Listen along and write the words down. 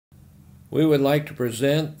We would like to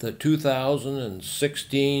present the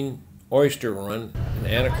 2016 Oyster Run in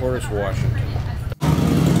Anacortes, Washington.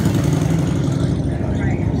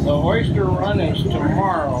 The Oyster Run is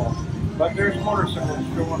tomorrow, but there's motorcycles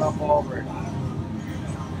showing up already.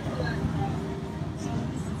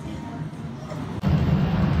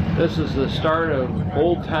 This is the start of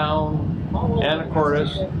Old Town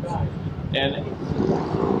Anacortes,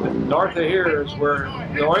 and north of here is where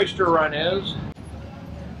the Oyster Run is.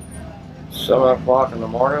 7 o'clock in the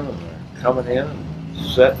morning, and they're coming in,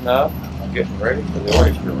 setting up, getting ready for the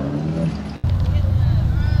Oyster Run.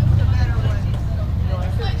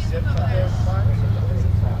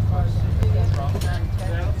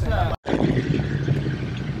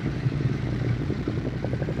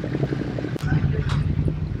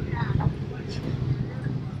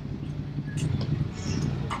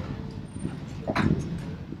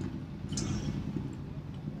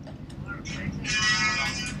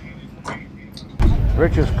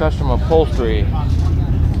 Rich's Custom Upholstery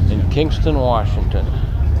in Kingston, Washington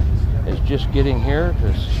is just getting here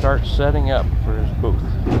to start setting up for his booth.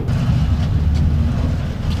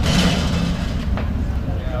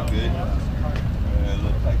 Good.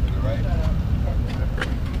 Looks like to the right.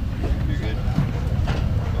 You're good.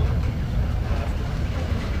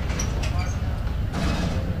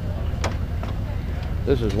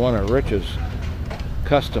 This is one of Rich's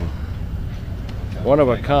custom, one of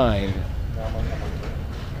a kind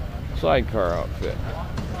sidecar outfit.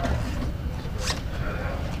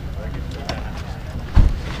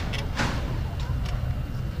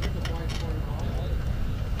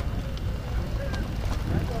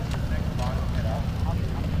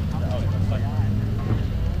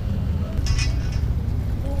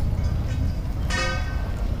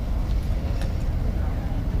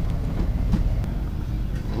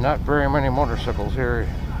 Not very many motorcycles here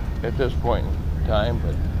at this point in time,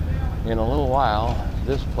 but in a little while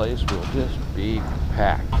this place will just be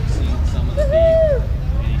packed. I've seen some of the beef,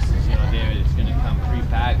 and he says, you know, David, it's going to come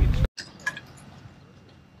pre-packaged.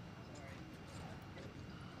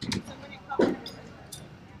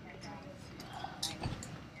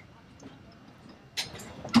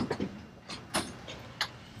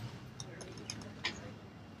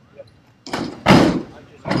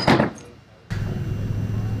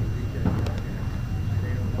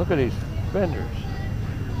 Look at these fenders.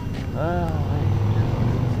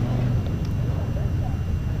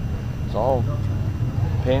 It's all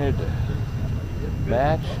painted to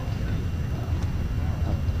match.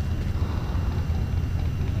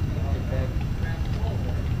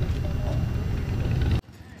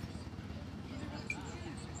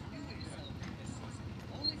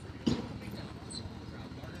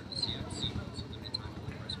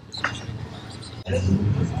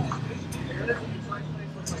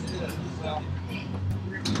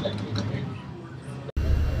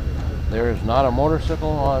 There is not a motorcycle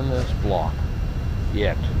on this block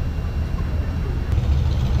yet.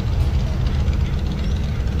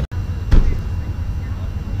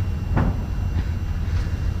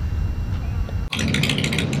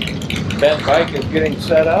 Bent bike is getting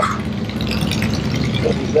set up.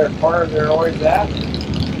 This is their corner they're always at.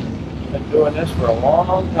 Been doing this for a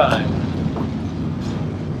long time.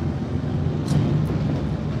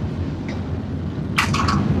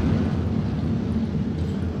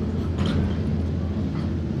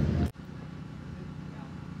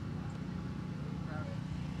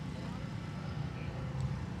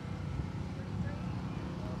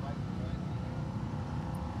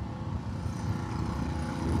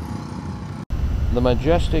 The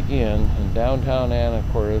Majestic Inn in downtown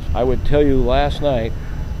Anacortes. I would tell you last night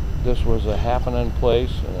this was a happening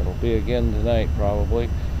place, and it'll be again tonight probably.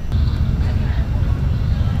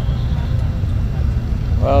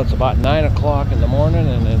 Well, it's about 9 o'clock in the morning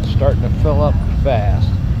and it's starting to fill up fast.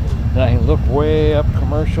 And I look way up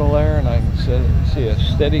Commercial there and I can see a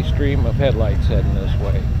steady stream of headlights heading this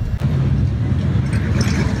way.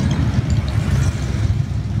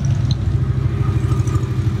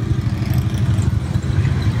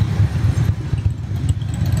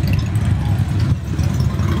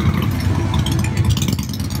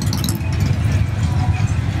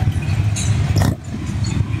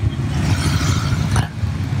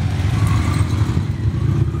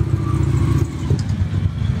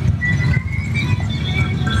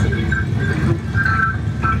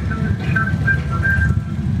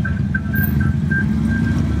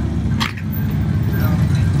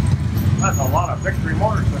 That's a lot of victory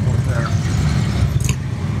motorcycles there.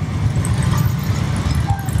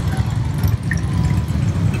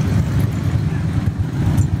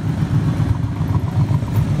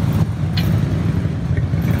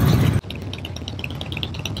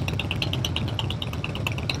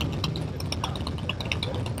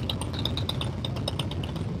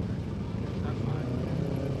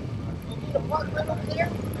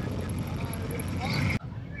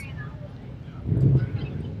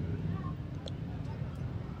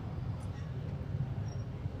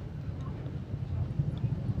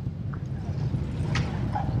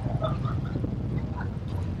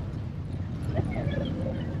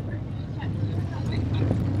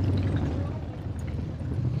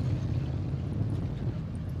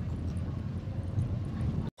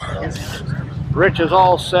 Rich is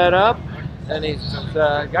all set up, and he's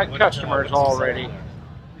got customers already.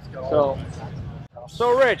 So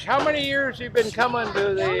Rich, how many years have you been coming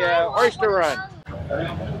to the Oyster Run?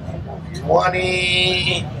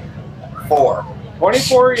 24.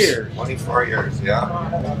 24 years. 24 years,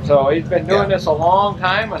 yeah. So he's been doing this a long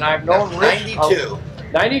time, and I've known Rich. 92.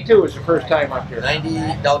 92 was the first time up here.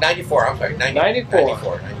 94, I'm sorry.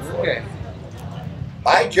 94. Okay.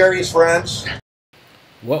 Bye, Jerry's friends.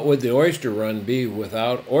 What would the Oyster Run be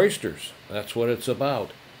without oysters? That's what it's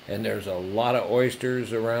about. And there's a lot of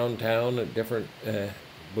oysters around town at different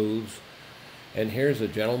booths. And here's a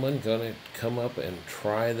gentleman going to come up and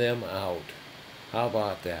try them out. How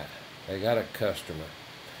about that? They got a customer.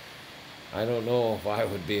 I don't know if I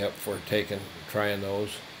would be up for trying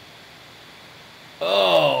those.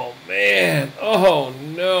 Oh, man. Oh,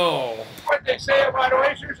 no. What they say about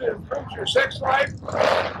oysters, it improves your sex life?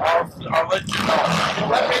 I'll let you know. You'll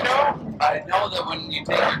let me know? I know that when you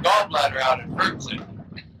take your gallbladder out, it hurts it.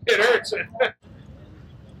 It hurts it.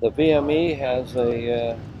 The VME has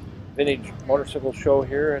a vintage motorcycle show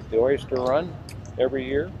here at the Oyster Run every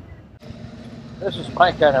year. This is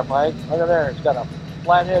my kind of bike. Look at there, it's got a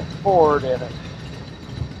flathead Ford in it.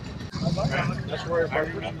 That's where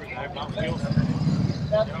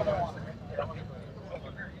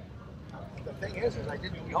the thing is I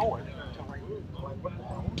didn't know it until I put the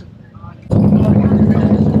phone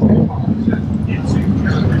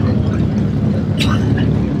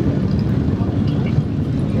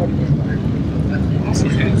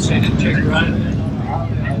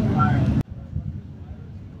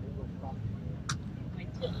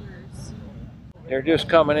They're just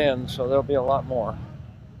coming in, so there'll be a lot more.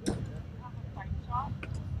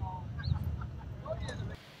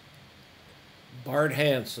 Bart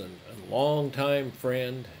Hansen, a longtime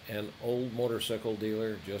friend and old motorcycle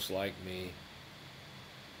dealer just like me.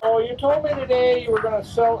 Oh, you told me today you were going to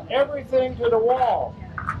sell everything to the wall.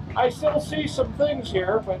 I still see some things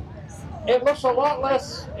here, but it looks a lot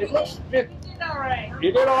less. It looks. You did all right.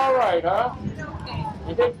 You did all right, huh? Okay.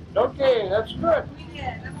 You did okay. That's good. We did.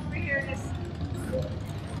 I'm over here to.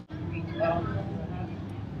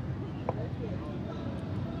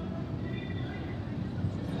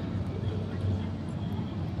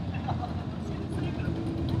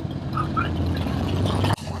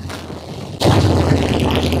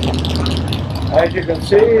 As you can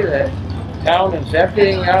see, the town is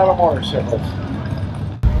emptying out of motorcycles.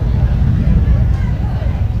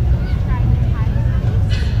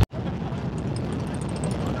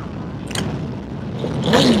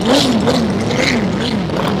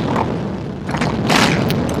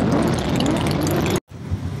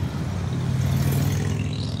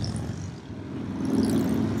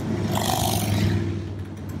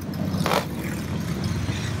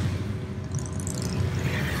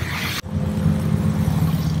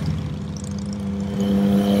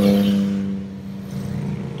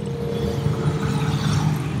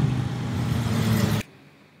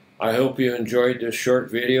 I hope you enjoyed this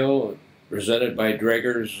short video presented by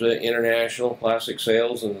Draeger's International Classic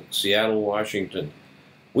Sales in Seattle, Washington.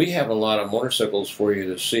 We have a lot of motorcycles for you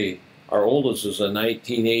to see. Our oldest is a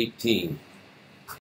 1918.